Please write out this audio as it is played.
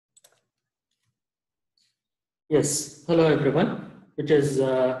Yes, hello everyone, which is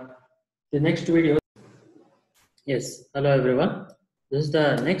the next video. Yes, hello everyone. This is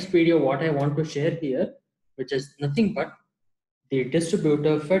the next video what I want to share here, which is nothing but the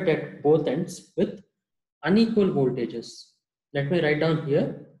distributor fed at both ends with unequal voltages. Let me write down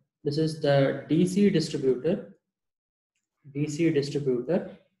here. This is the DC distributor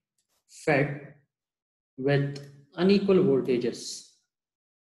fed with unequal voltages.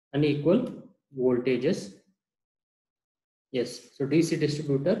 Unequal voltages. Yes, so DC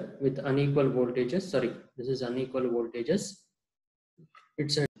distributor with unequal voltages. Sorry, this is unequal voltages.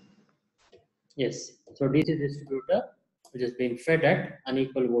 It's a yes. So DC distributor which has been fed at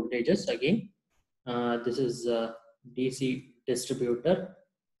unequal voltages. Again, this is DC distributor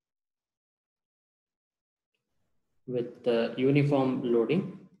with uniform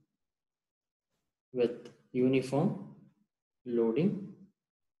loading. With uniform loading,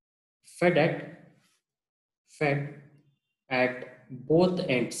 fed at both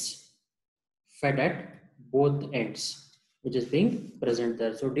ends. Fed at both ends, which is being present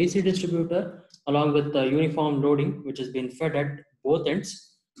there. So DC distributor along with the uniform loading, which has been fed at both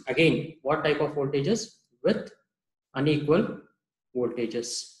ends. Again, what type of voltages? With unequal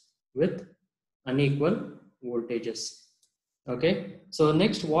voltages. With unequal voltages. Okay. So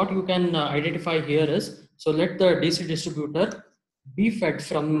next, what you can identify here is, so let the DC distributor be fed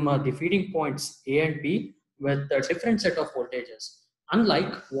from the feeding points A and B with a different set of voltages.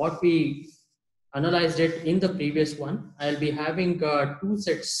 Unlike what we analyzed it in the previous one, I'll be having two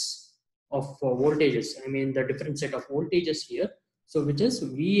sets of voltages. I mean the different set of voltages here. So which is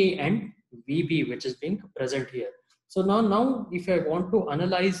VA and VB, which is being present here. So now if I want to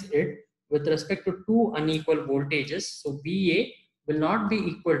analyze it with respect to two unequal voltages, so VA will not be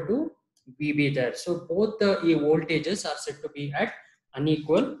equal to VB there. So both the voltages are said to be at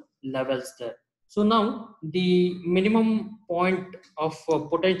unequal levels there. So now the minimum point of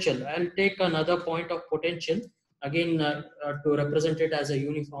potential, I'll take another point of potential again to represent it as a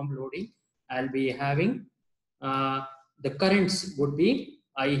uniform loading. I'll be having the currents would be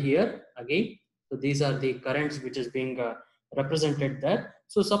I here again. So these are the currents which is being represented there.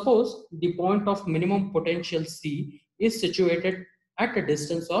 So suppose the point of minimum potential C is situated at a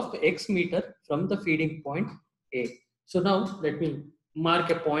distance of X meter from the feeding point A. So now let me mark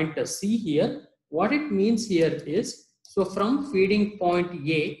a point C here. What it means here is, so from feeding point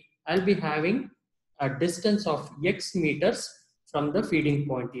A, I'll be having a distance of X meters from the feeding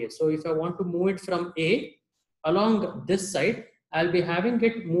point A. So if I want to move it from A along this side, I'll be having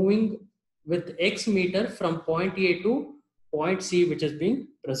it moving with X meter from point A to point C, which is being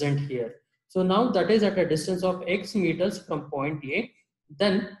present here. So now that is at a distance of X meters from point A.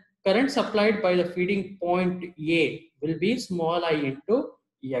 Then current supplied by the feeding point A will be small I into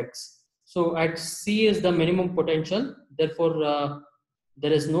X. So at C is the minimum potential, therefore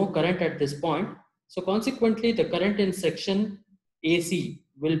there is no current at this point. So consequently the current in section AC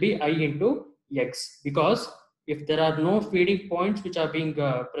will be I into X, because if there are no feeding points which are being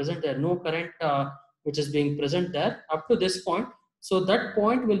present there, no current which is being present there up to this point, so that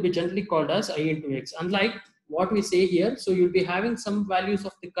point will be generally called as I into X. Unlike what we say here, so you'll be having some values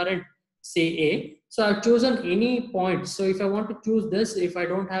of the current, say A. So I've chosen any point. So if I want to choose this, if I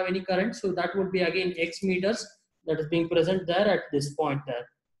don't have any current, so that would be again X meters that is being present there at this point there.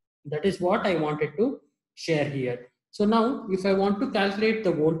 That is what I wanted to share here. So now if I want to calculate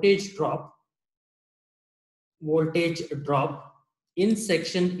the voltage drop in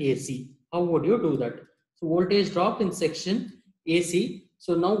section AC, how would you do that? So voltage drop in section AC.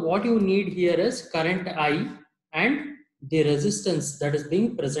 So now what you need here is current I and the resistance that is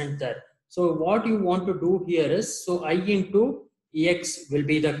being present there. So what you want to do here is, so I into X will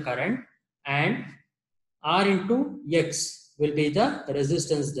be the current and R into X will be the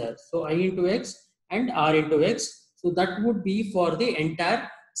resistance there. So I into X and R into X. So that would be for the entire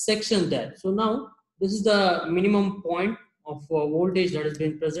section there. So now this is the minimum point of voltage that has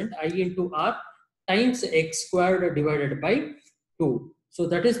been present, I into R times X squared divided by 2. So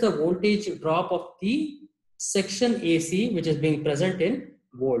that is the voltage drop of the section AC which is being present in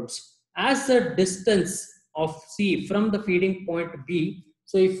volts. As the distance of C from the feeding point B,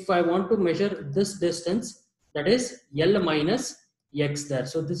 so if I want to measure this distance, that is L minus X there.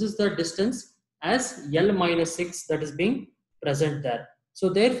 So this is the distance as L minus 6 that is being present there. So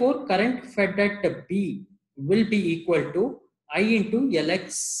therefore current fed at B will be equal to I into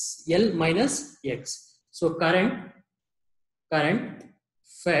L minus X. So current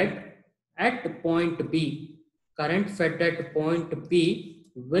fed at point B, current fed at point B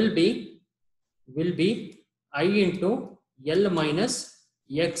will be I into L minus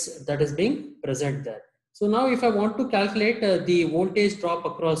X that is being present there. So now if I want to calculate the voltage drop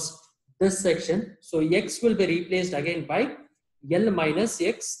across this section, so X will be replaced again by L minus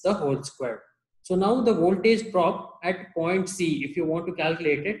X the whole square. So now the voltage drop at point C, if you want to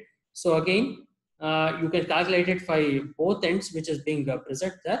calculate it, so again you can calculate it by both ends which is being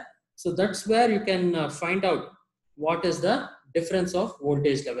present there. So that's where you can find out what is the difference of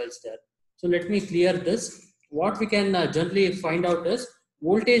voltage levels there. So let me clear this. What we can generally find out is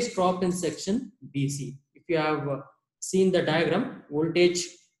voltage drop in section BC. If you have seen the diagram, voltage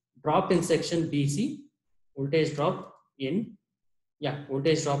drop in section BC, voltage drop in,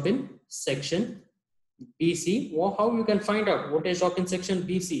 voltage drop in section BC. How you can find out voltage drop in section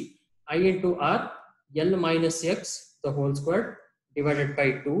BC? I into R, L minus X, the whole square, divided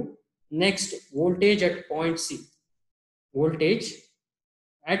by 2. Next, voltage at point C. Voltage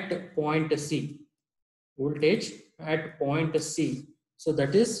at point C. Voltage at point C. So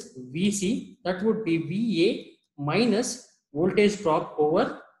that is VC. That would be VA minus voltage drop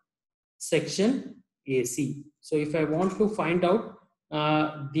over section AC. So if I want to find out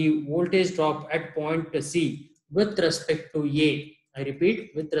the voltage drop at point C with respect to A, I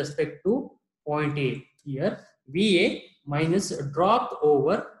repeat, with respect to point A, here VA minus drop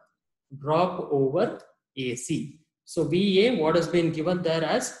over AC. So VA, what has been given there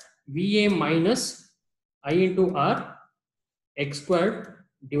as VA minus I into R X squared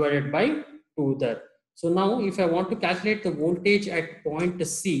divided by 2 there. So now if I want to calculate the voltage at point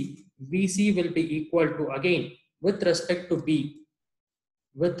C, VC will be equal to, again with respect to B,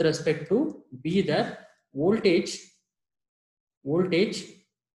 there voltage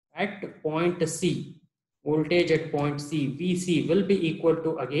at point C, VC will be equal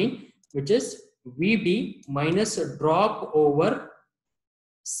to, again, which is VB minus drop over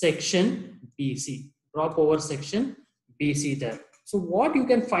section BC, there. So what you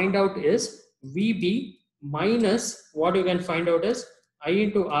can find out is VB minus, what you can find out is I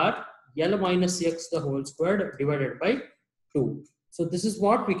into R, L minus X the whole squared divided by 2. So this is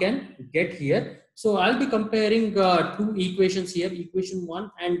what we can get here. So I'll be comparing two equations here, equation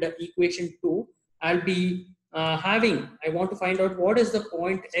 1 and equation 2. I'll be I want to find out what is the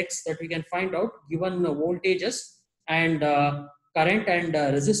point X that we can find out given voltages and current and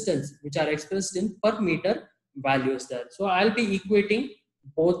resistance which are expressed in per meter values there. So I'll be equating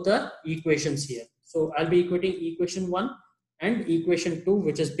both the equations here. So I'll be equating equation 1 and equation 2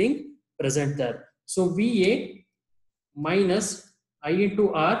 which is being present there. So VA minus I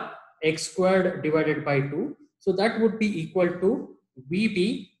into R X squared divided by 2. So that would be equal to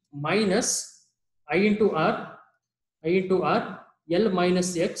VB minus I into R L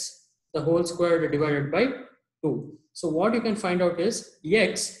minus X the whole squared divided by 2. So what you can find out is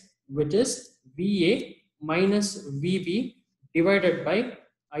X, which is VA minus VB divided by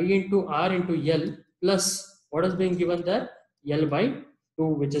I into R into L plus what is being given there, L by 2,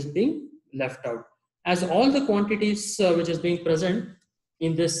 which is being left out. As all the quantities which is being present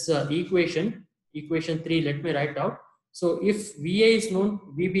in this equation 3, let me write out. So if VA is known,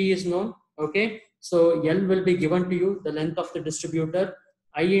 VB is known, okay. So L will be given to you, the length of the distributor.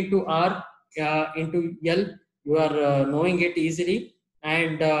 I into R into L, you are knowing it easily.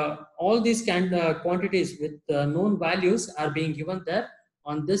 And all these quantities with known values are being given there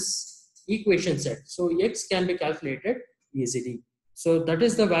on this equation set. So X can be calculated easily. So that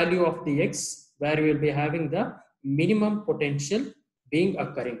is the value of the X, where we will be having the minimum potential being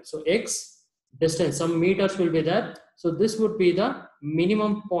occurring. So X distance, some meters will be there. So this would be the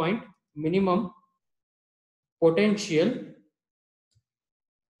minimum point, minimum potential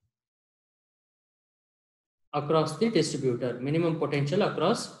across the distributor, minimum potential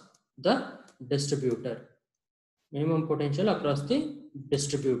across the distributor,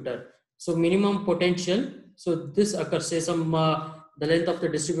 So minimum potential, so this occurs, say some the length of the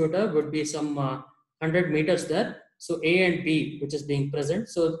distributor would be some 100 meters there. So A and B which is being present.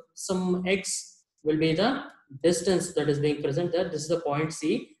 So some X will be the distance that is being present there. This is the point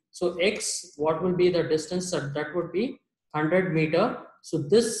C. So X, what will be the distance? That would be 100 meter. So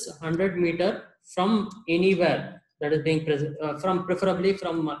this 100 meter from anywhere that is being present, from preferably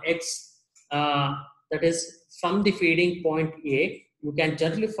from X, that is from the feeding point A, you can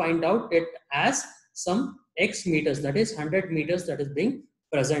generally find out it as some X meters, that is 100 meters that is being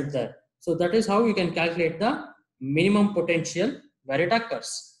present there. So that is how you can calculate the minimum potential where it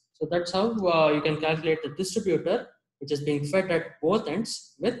occurs. So that's how you can calculate the distributor which is being fed at both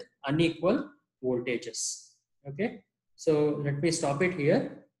ends with unequal voltages. Okay, so let me stop it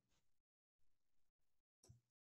here.